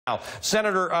Now,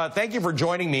 Senator, thank you for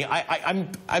joining me.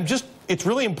 It's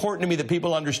really important to me that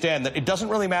people understand that it doesn't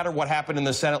really matter what happened in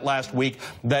the Senate last week,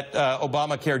 that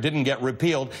Obamacare didn't get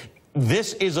repealed.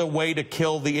 This is a way to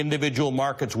kill the individual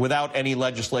markets without any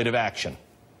legislative action.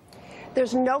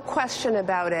 There's no question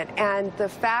about it, and the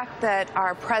fact that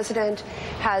our president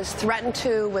has threatened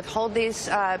to withhold these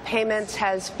payments,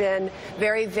 has been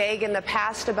very vague in the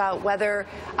past about whether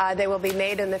they will be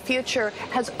made in the future,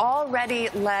 has already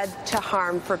led to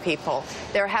harm for people.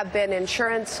 There have been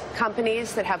insurance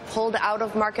companies that have pulled out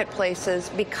of marketplaces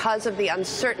because of the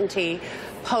uncertainty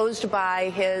posed by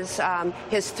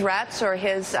his threats or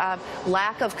his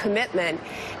lack of commitment,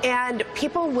 and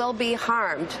people will be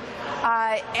harmed.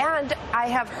 And I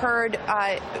have heard,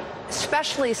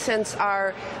 especially since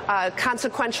our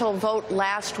consequential vote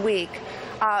last week,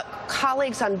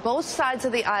 colleagues on both sides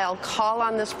of the aisle call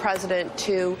on this president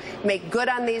to make good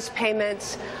on these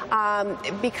payments,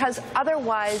 because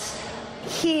otherwise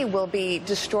he will be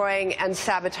destroying and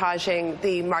sabotaging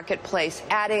the marketplace,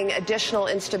 adding additional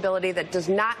instability that does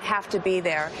not have to be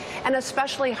there, and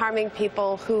especially harming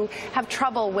people who have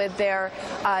trouble with their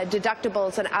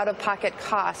deductibles and out-of-pocket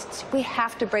costs. We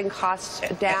have to bring costs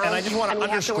down, and I just want to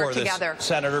underscore this,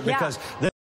 Senator, because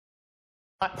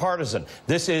not partisan.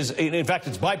 This is, in fact,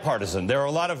 it's bipartisan. There are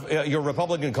a lot of your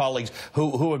Republican colleagues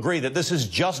who agree that this is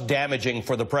just damaging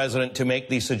for the president to make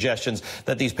these suggestions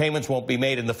that these payments won't be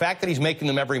made. And the fact that he's making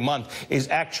them every month is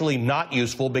actually not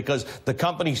useful because the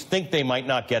companies think they might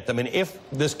not get them. And if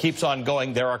this keeps on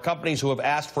going, there are companies who have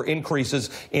asked for increases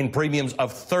in premiums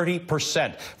of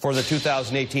 30% for the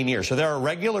 2018 year. So there are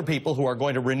regular people who are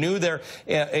going to renew their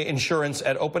insurance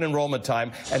at open enrollment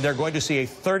time, and they're going to see a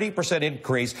 30%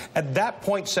 increase. At that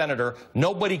point, Senator,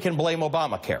 nobody can blame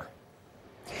Obamacare.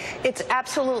 It's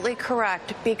absolutely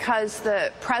correct, because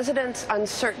the president's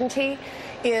uncertainty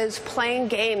is playing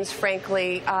games,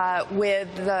 frankly, with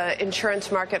the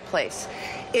insurance marketplace.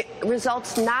 It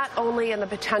results not only in the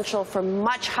potential for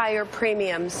much higher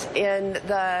premiums in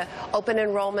the open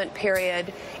enrollment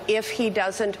period if he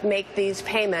doesn't make these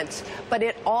payments, but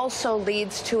it also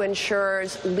leads to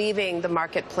insurers leaving the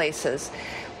marketplaces.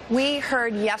 We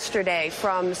heard yesterday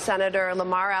from Senator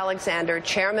Lamar Alexander,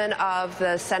 chairman of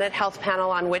the Senate Health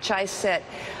Panel on which I sit,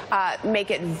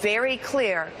 make it very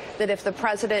clear that if the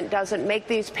president doesn't make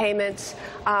these payments,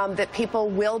 that people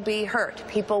will be hurt,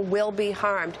 people will be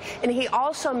harmed. And he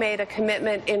also made a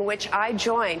commitment in which I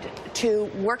joined to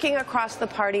working across the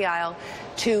party aisle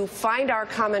to find our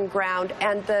common ground,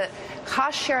 and the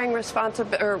cost-sharing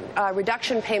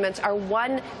reduction payments are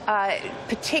one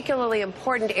particularly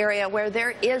important area where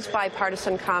there is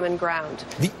bipartisan common ground.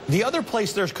 The other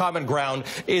place there's common ground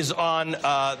is on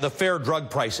the Fair Drug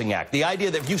Pricing Act. The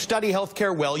idea that if you study health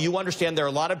care well, you understand there are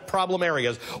a lot of problem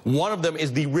areas. One of them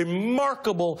is the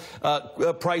remarkable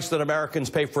price that Americans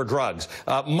pay for drugs,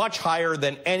 much higher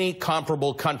than any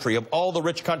comparable country. Of all the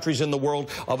rich countries in the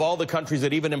world, of all the countries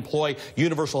that even employ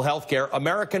universal health care,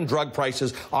 American drug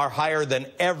prices are higher than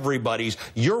everybody's.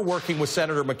 You're working with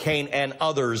Senator McCain and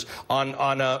others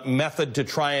on a method to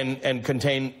try and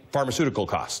contain pharmaceutical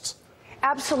costs.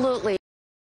 Absolutely.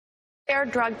 The Fair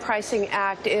Drug Pricing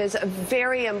Act is a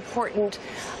very important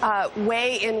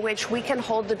way in which we can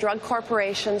hold the drug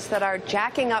corporations that are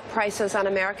jacking up prices on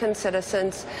American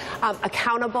citizens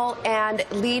accountable and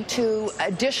lead to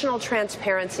additional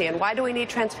transparency. And why do we need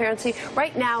transparency?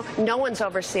 Right now, no one's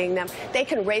overseeing them. They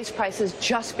can raise prices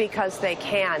just because they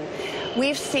can.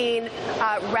 We've seen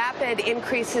rapid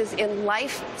increases in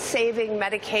life-saving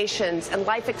medications and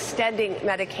life-extending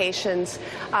medications,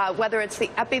 whether it's the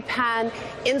EpiPen,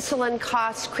 insulin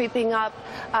costs creeping up,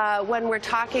 when we're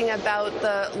talking about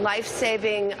the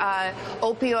life-saving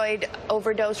opioid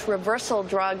overdose reversal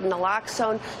drug,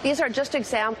 naloxone. These are just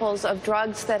examples of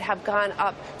drugs that have gone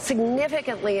up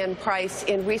significantly in price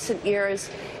in recent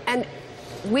years, and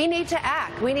we need to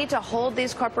act. We need to hold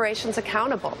these corporations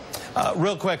accountable.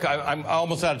 Real quick, I'm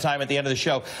almost out of time at the end of the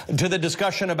show. To the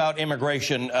discussion about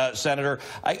immigration, Senator,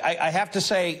 I have to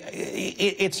say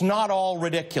it's not all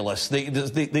ridiculous.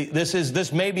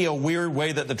 This may be a weird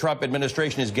way that the Trump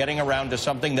administration is getting around to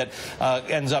something that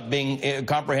ends up being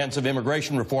comprehensive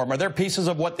immigration reform. Are there pieces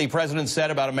of what the president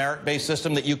said about a merit-based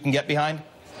system that you can get behind?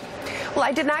 Well,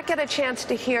 I did not get a chance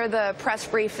to hear the press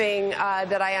briefing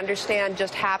that I understand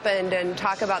just happened and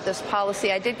talk about this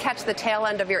policy. I did catch the tail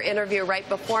end of your interview right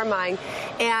before mine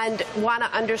and want to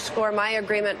underscore my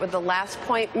agreement with the last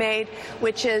point made,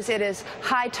 which is it is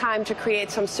high time to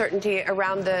create some certainty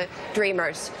around the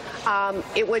Dreamers.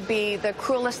 It would be the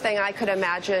cruelest thing I could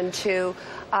imagine to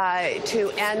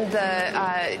end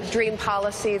the Dream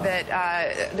policy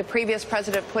that the previous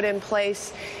president put in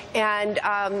place, and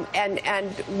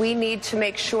we need to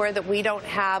make sure that we don't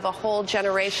have a whole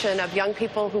generation of young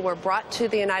people who were brought to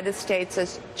the United States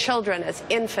as children, as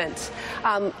infants,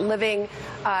 living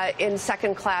in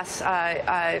second-class,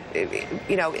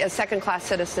 as second-class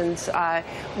citizens.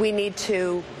 We need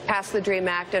to pass the Dream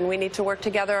Act, and we need to work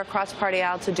together across party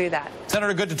aisle to do that.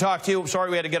 Senator, good to talk to you. Sorry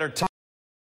we had to get our time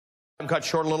cut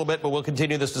short a little bit, but we'll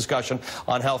continue this discussion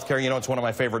on health care. You know, it's one of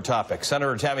my favorite topics.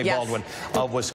 Senator Tammy Baldwin of Wisconsin.